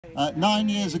9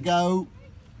 years ago,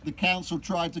 the council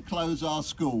tried to close our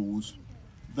schools.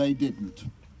 They didn't.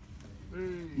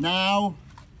 Now,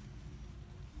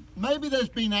 maybe there's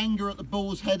been anger at the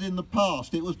Bull's Head in the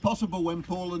past. It was possible when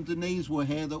Paul and Denise were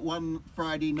here that one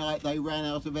Friday night they ran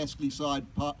out of Escleyside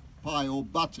pie or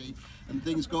butty and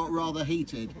things got rather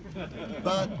heated.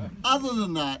 But other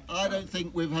than that, I don't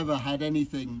think we've ever had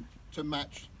anything to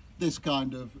match this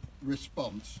kind of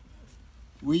response.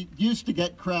 We used to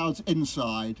get crowds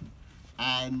inside,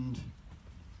 and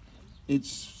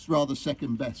it's rather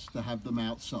second best to have them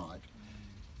outside.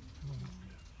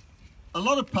 A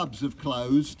lot of pubs have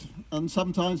closed, and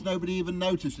sometimes nobody even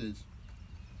notices.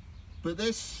 But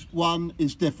this one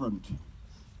is different.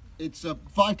 It's a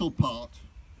vital part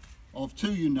of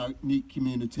two unique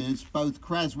communities, both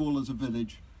Craswell as a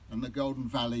village and the Golden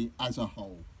Valley as a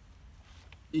whole.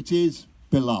 It is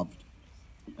beloved,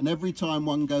 and every time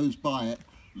one goes by it,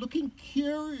 looking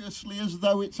curiously as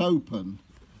though it's open,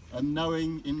 and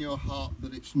knowing in your heart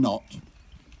that it's not,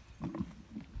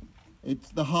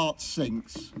 the heart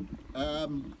sinks.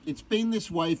 It's been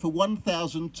this way for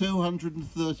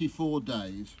 1,234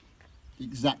 days,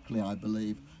 exactly, I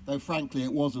believe, though frankly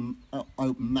it wasn't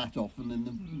open that often in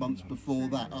the months before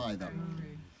that either.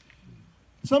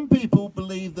 Some people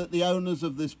believe that the owners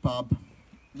of this pub,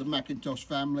 the Mackintosh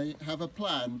family, have a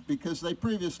plan because they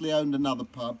previously owned another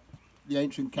pub, the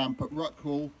Ancient Camp at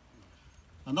Ruckhall,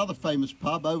 another famous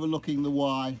pub overlooking the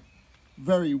Wye,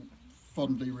 very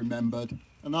fondly remembered,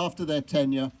 and after their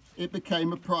tenure it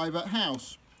became a private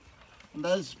house. And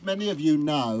as many of you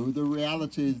know, the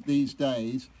reality these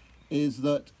days is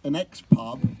that an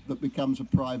ex-pub that becomes a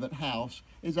private house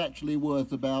is actually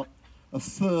worth about a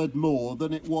third more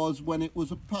than it was when it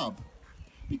was a pub,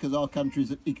 because our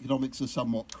country's economics are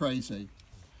somewhat crazy.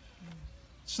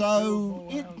 So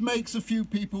it makes a few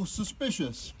people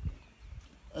suspicious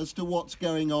as to what's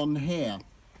going on here.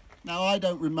 Now, I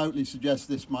don't remotely suggest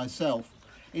this myself.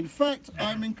 In fact,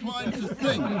 I'm inclined to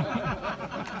think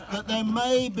that there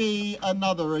may be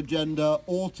another agenda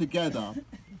altogether,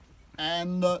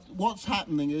 and that what's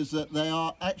happening is that they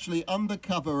are actually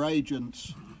undercover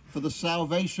agents for the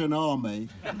Salvation Army,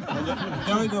 and they're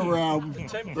going around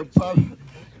the pub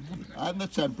and the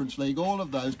Temperance League, all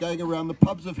of those, going around the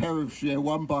pubs of Herefordshire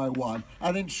one by one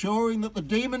and ensuring that the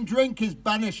demon drink is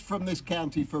banished from this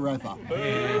county forever.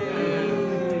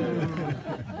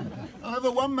 However,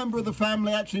 one member of the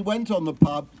family actually went on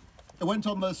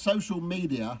the social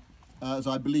media, as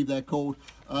I believe they're called,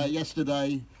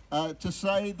 yesterday, to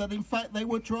say that in fact they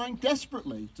were trying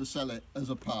desperately to sell it as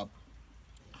a pub,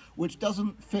 which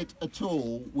doesn't fit at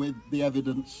all with the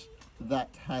evidence that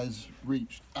has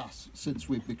reached us since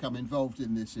we've become involved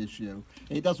in this issue.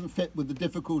 It doesn't fit with the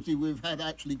difficulty we've had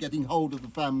actually getting hold of the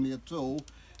family at all.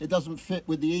 It doesn't fit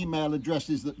with the email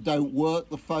addresses that don't work,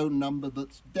 the phone number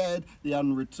that's dead, the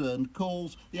unreturned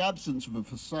calls, the absence of a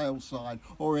for sale sign,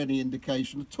 or any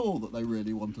indication at all that they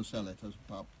really want to sell it as a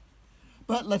pub.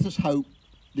 But let us hope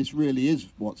this really is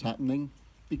what's happening,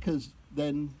 because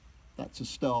then that's a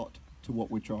start to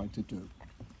what we're trying to do.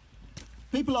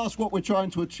 People ask what we're trying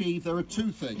to achieve. There are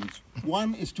two things.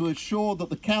 One is to assure that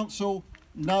the council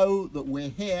know that we're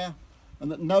here and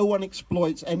that no one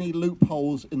exploits any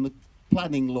loopholes in the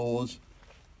planning laws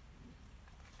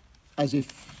as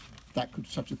if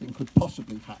such a thing could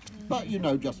possibly happen. But you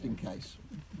know, just in case.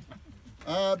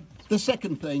 The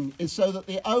second thing is so that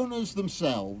the owners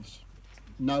themselves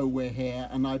know we're here,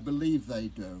 and I believe they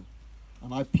do.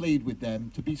 And I plead with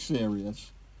them to be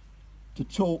serious, to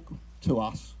talk to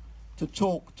us, to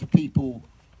talk to people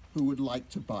who would like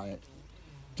to buy it,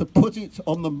 to put it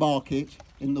on the market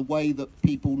in the way that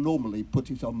people normally put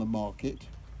it on the market.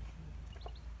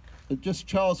 Just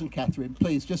Charles and Catherine,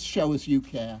 please just show us you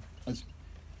care as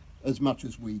much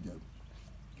as we do.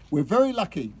 We're very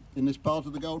lucky in this part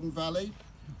of the Golden Valley.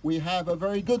 We have a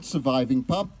very good surviving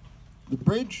pub, the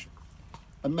Bridge,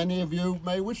 and many of you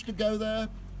may wish to go there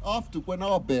after when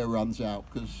our beer runs out,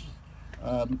 because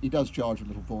he does charge a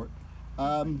little for it.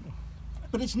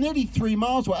 But it's nearly 3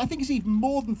 miles away. I think it's even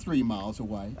more than 3 miles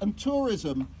away. And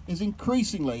tourism is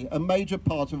increasingly a major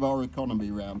part of our economy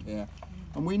around here.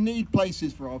 And we need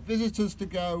places for our visitors to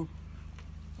go.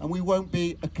 And we won't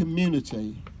be a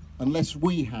community unless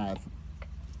we have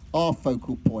our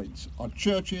focal points, our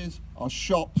churches, our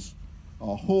shops,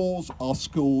 our halls, our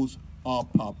schools, our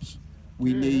pubs.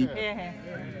 We need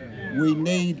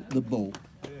the Bull.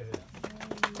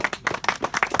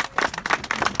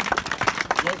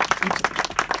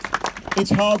 It's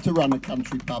hard to run a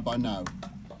country pub, I know,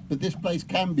 but this place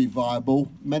can be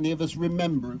viable. Many of us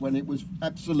remember it when it was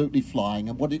absolutely flying,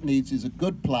 and what it needs is a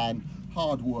good plan,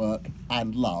 hard work,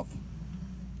 and love.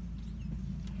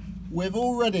 we've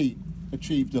already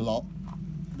achieved a lot.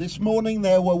 This morning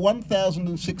there were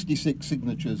 1,066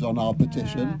 signatures on our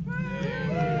petition.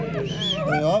 There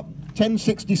we are.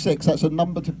 1066, that's a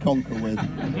number to conquer with.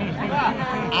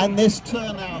 And this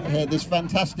turnout here, this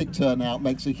fantastic turnout,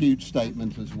 makes a huge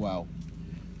statement as well.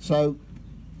 So,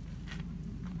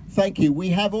 thank you. We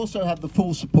have also had the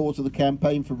full support of the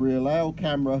Campaign for Real Ale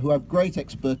Camera, who have great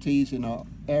expertise in our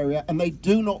area, and they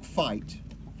do not fight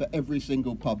for every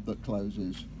single pub that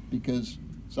closes, because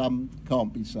some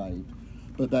can't be saved.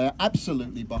 But they are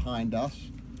absolutely behind us.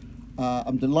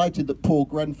 I'm delighted that Paul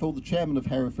Grenfell, the chairman of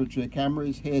Herefordshire Camera,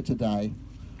 is here today.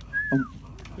 And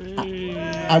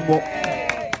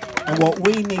what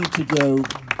we need to do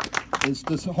is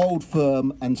to hold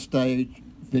firm and stay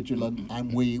vigilant,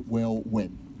 and we will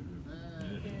win.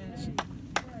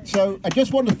 So I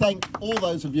just want to thank all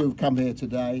those of you who've come here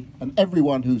today, and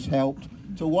everyone who's helped,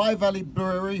 to Wye Valley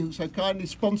Brewery, who so kindly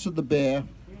sponsored the beer,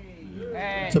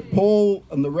 to Paul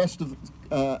and the rest of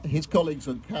his colleagues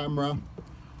on camera,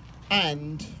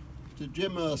 and to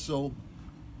Jim Ursel.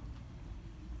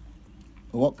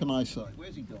 What can I say?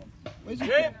 Where's he gone? Where's he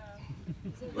gone?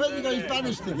 Where's he gone? He's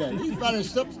vanished again. He's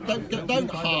vanished.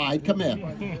 Don't hide. Come here.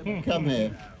 Come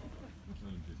here.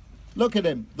 Look at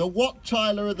him. The Wat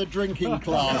Tyler of the drinking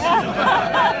class.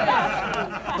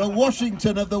 The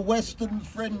Washington of the Western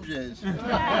Fringes.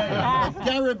 The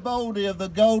Garibaldi of the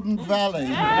Golden Valley.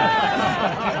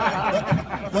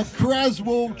 The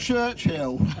Craswell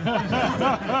Churchill.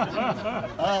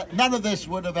 None of this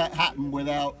would have happened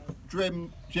without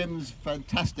Jim's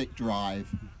fantastic drive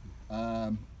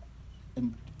and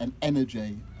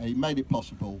energy. He made it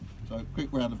possible. So a quick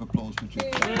round of applause for Jim.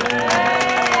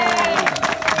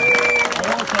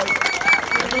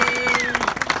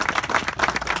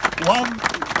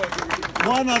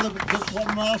 Just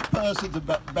one last person to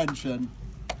mention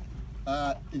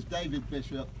is David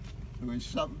Bishop, who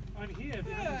is I'm here.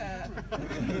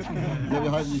 You're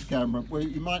behind this camera. Well,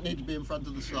 you might need to be in front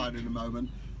of the slide in a moment.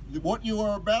 What you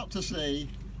are about to see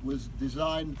was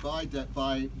designed by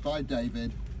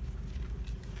David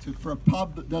for a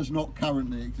pub that does not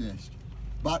currently exist,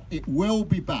 but it will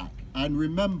be back. And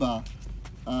remember,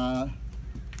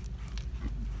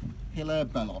 Hilaire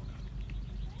Belloc,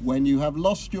 when you have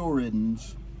lost your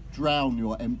inns, drown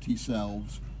your empty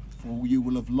selves, for you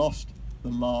will have lost the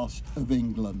last of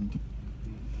England.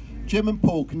 Jim and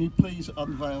Paul, can you please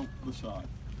unveil the sign?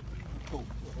 Paul,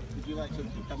 would you like to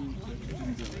come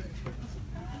to do it?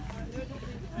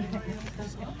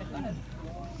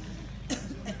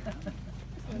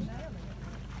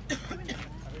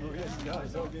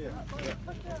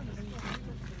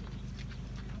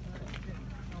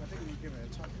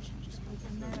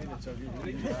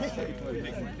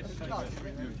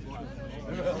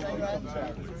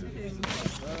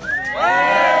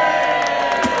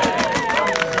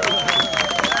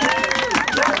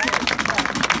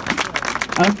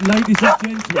 Ladies and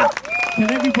gentlemen,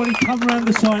 can everybody come around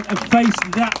the side and face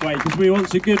that way, because we want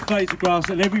some good photographs,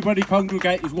 and everybody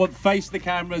congregators want face the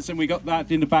cameras, and we got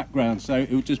that in the background, so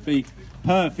it will just be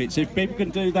perfect. So if people can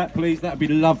do that, please, that would be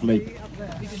lovely.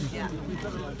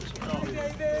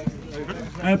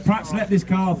 Perhaps let this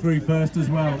car through first as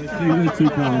well. Let's do the two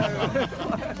cars.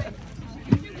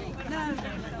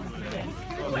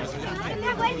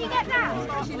 Where do you get now?